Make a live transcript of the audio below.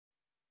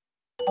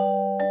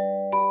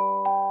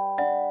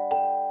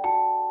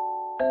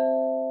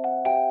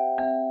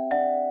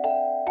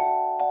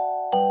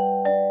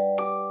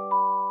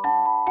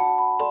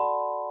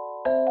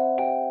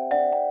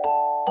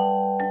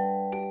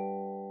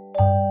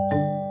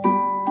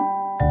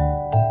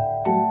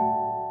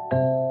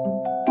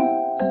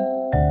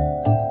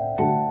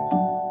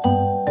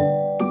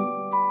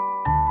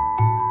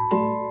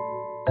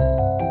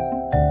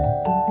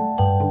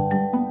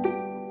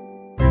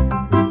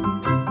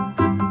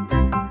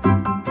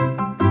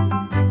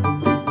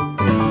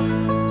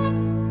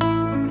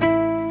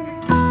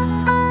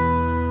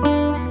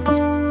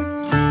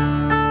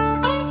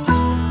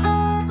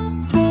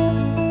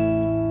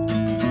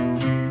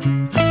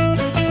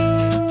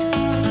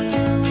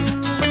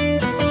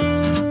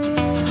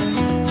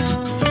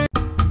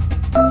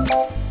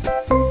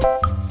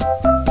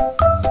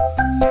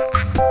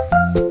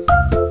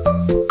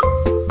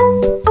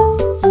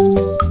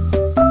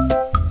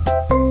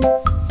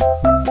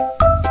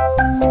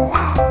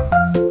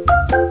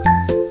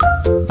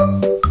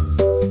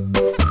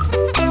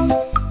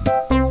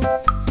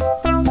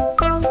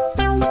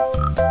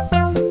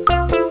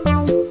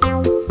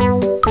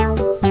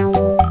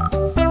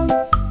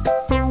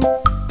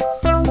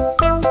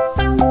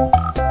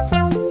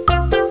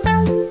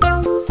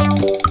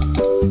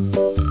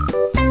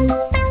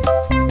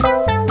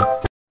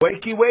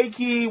Wakey,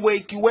 wakey,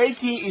 wakey,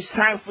 wakey, it's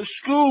time for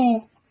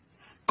school.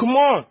 Come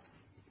on.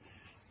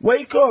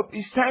 Wake up,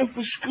 it's time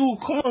for school.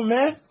 Come on,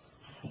 man.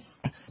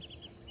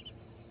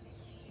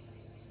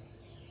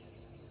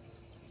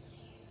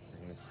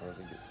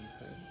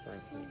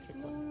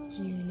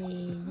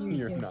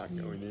 You're not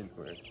going in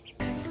for it.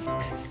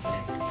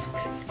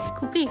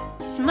 Koopy,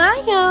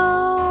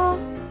 smile.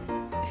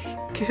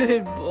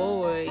 Good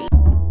boy.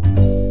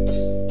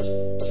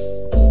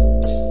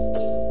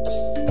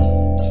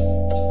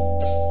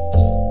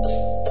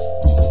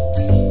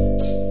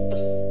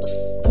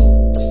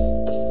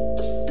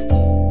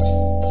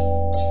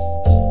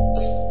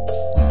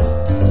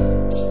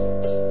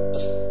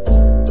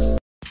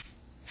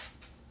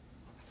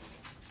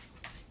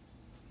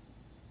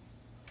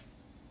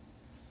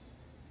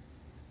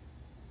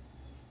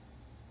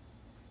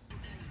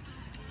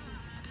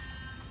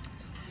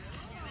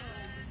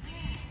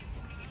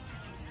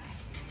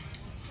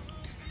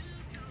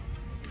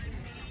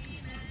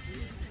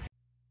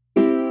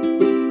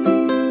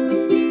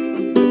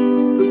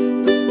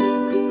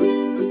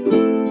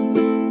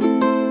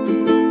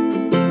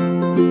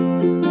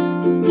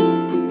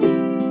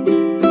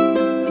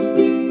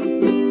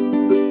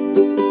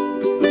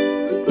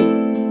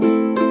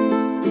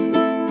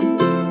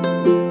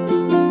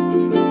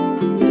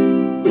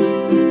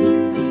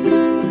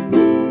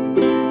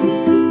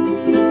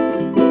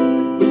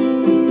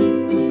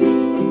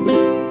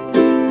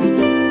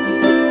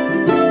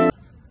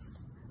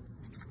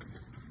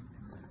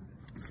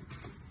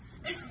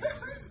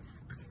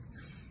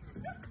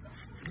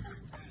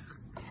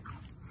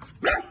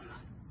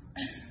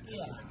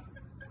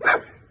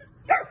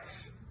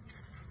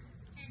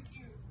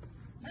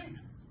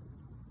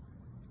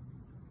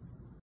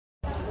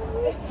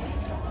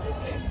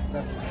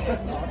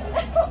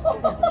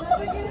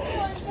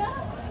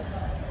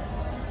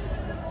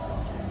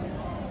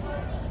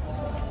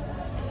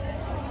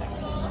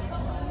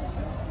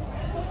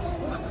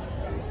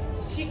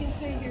 She can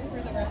stay here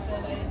for the rest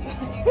of the night.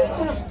 You guys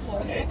want to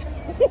explore.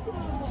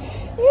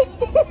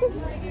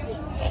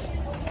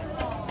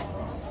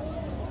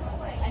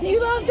 Do you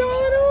love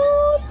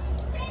Donald?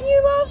 Do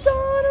you love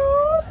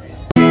Donald?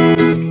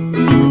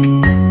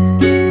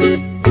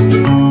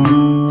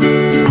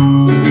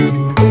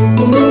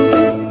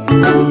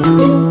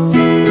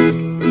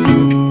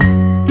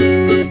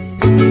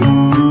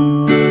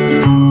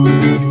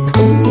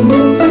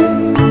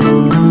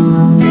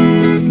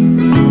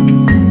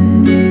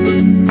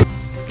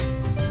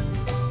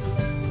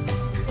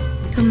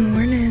 Good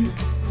morning.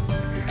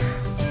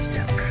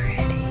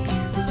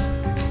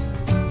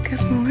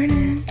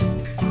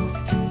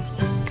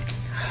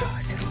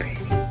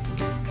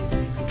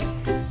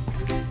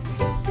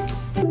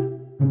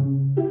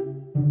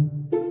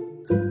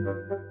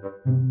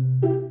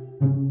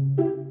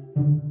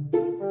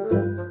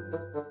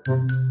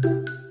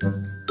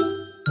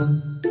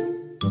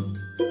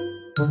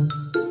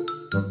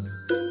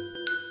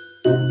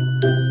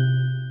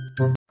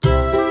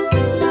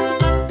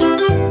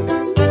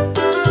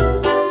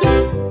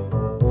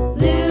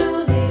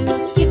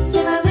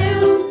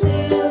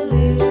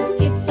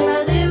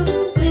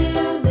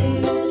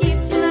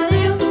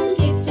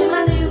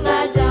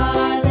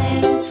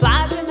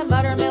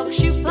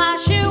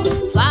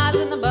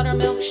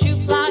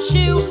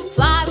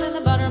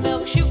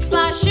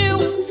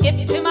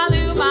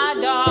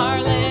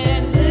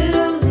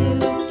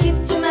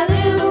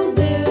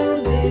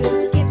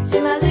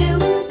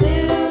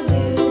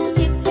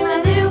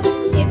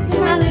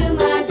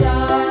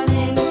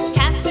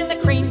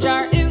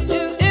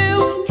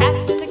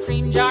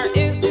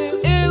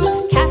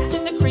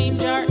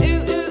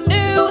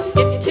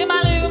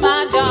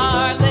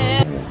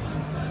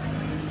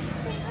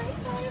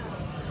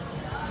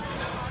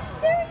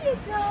 you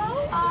go.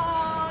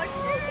 Oh,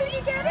 did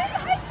you get it?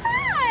 High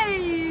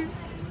five.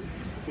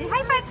 Say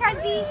high five,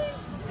 Crosby.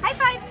 High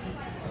five.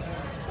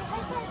 Say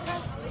high five,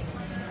 Crosby.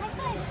 High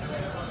five.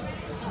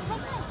 Yeah,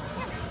 high five.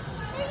 Yeah.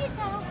 There you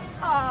go.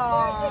 Oh.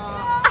 There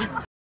you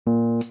go.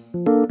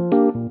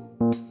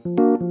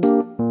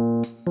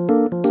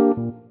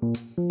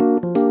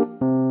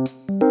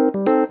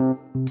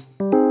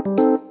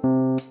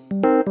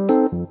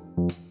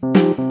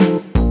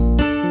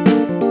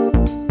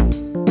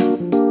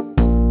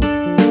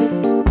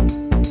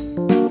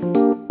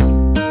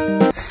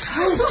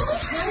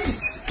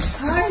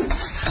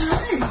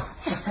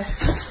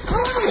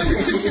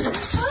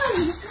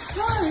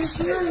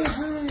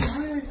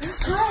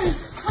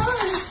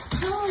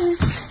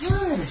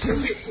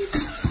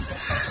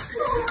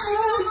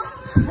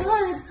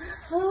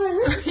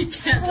 We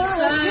can't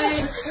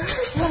decide.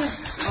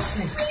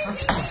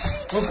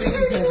 We'll be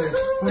together.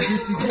 We'll be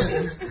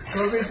together.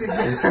 We'll be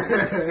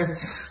together.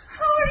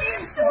 How are you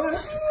so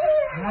cute?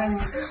 Hi.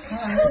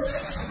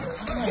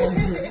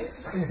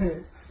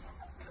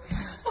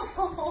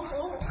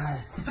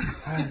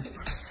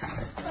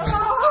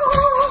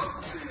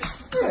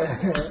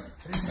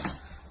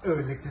 Oh,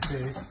 lick the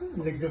face.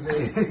 Lick the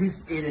face.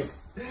 Eat it.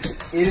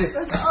 Eat it.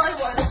 That's all I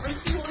wanted for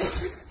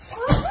Julie.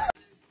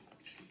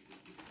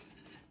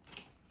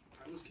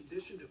 I was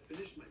conditioned to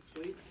finish my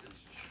plate since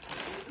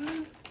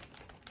childhood.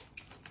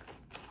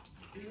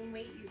 New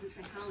Weight uses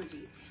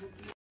psychology to help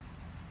you.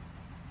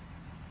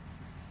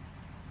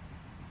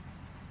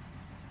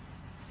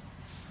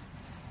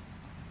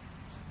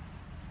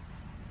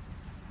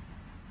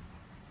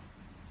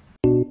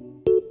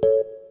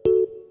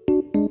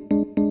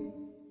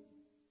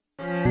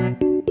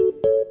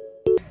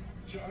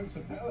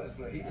 Sabellas,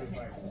 but he was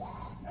like,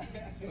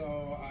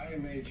 so I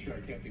made sure I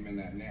kept him in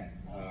that net.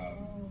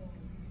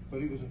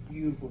 But it was a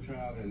beautiful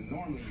trout, and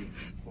normally you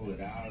pull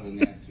it out of the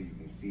net so you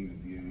can see the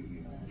view,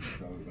 you know.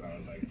 So, but I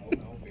was like, oh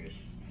no, fish.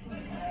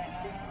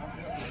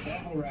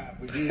 Double wrap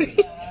with you.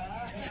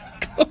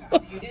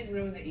 You didn't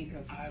ruin the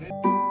ecosystem.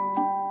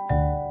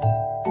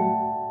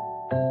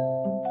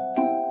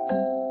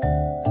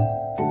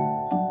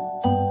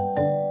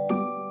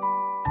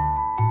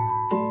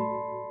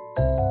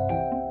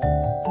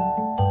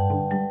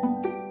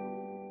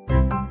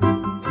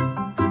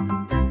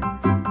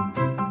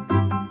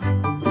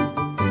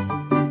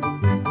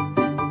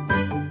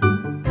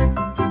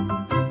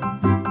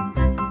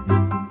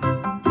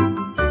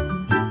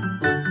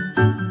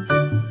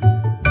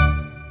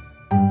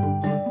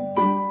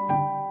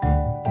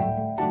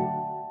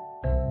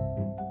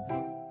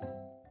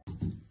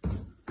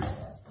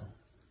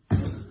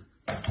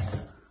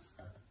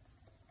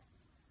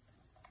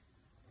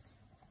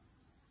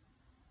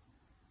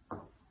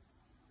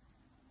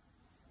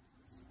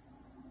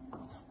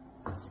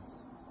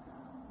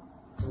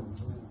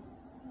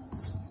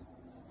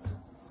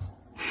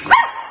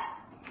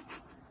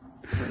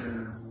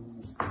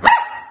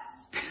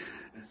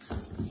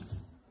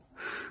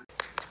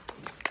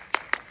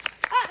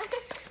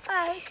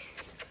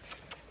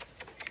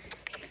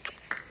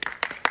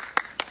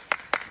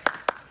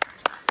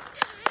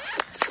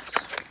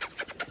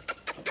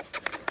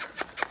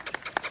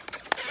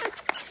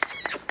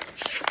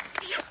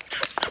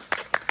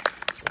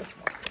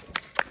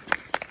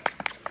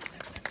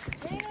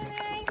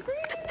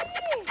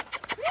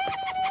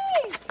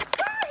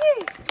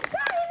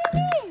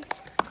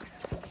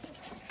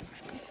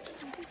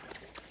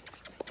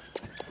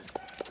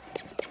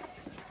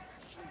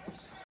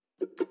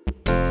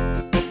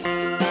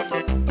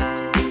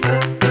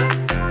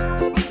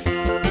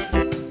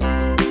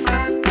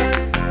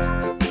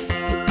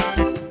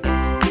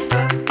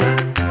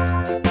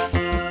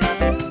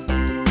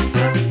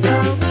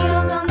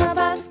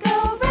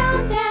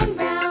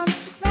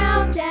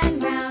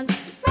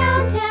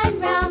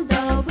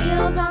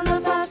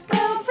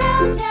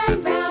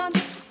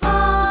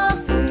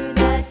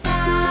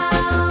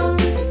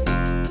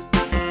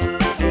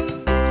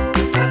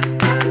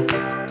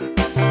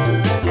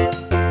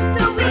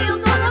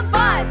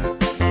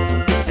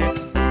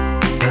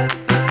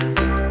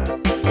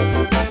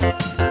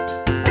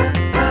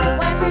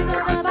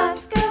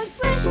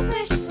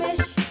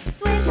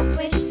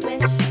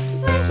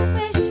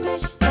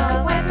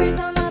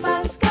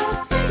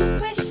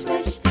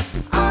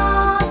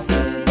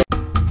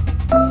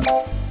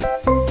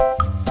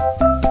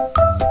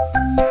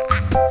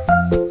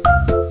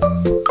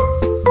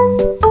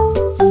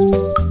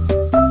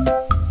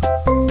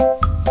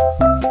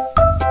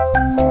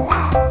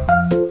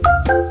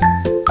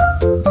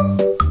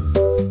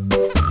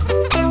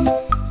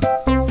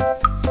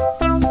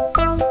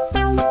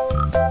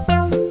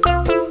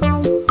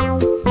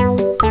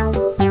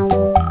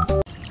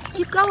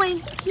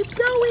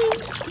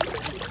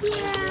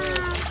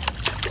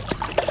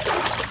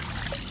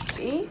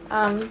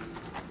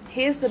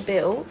 Here's the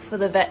bill for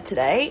the vet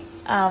today.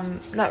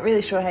 Not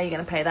really sure how you're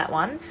going to pay that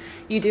one.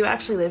 You do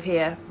actually live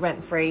here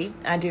rent-free.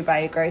 I do buy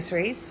your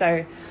groceries,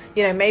 so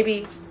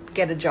maybe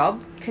get a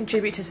job,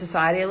 contribute to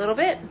society a little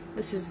bit.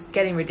 This is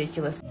getting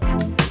ridiculous.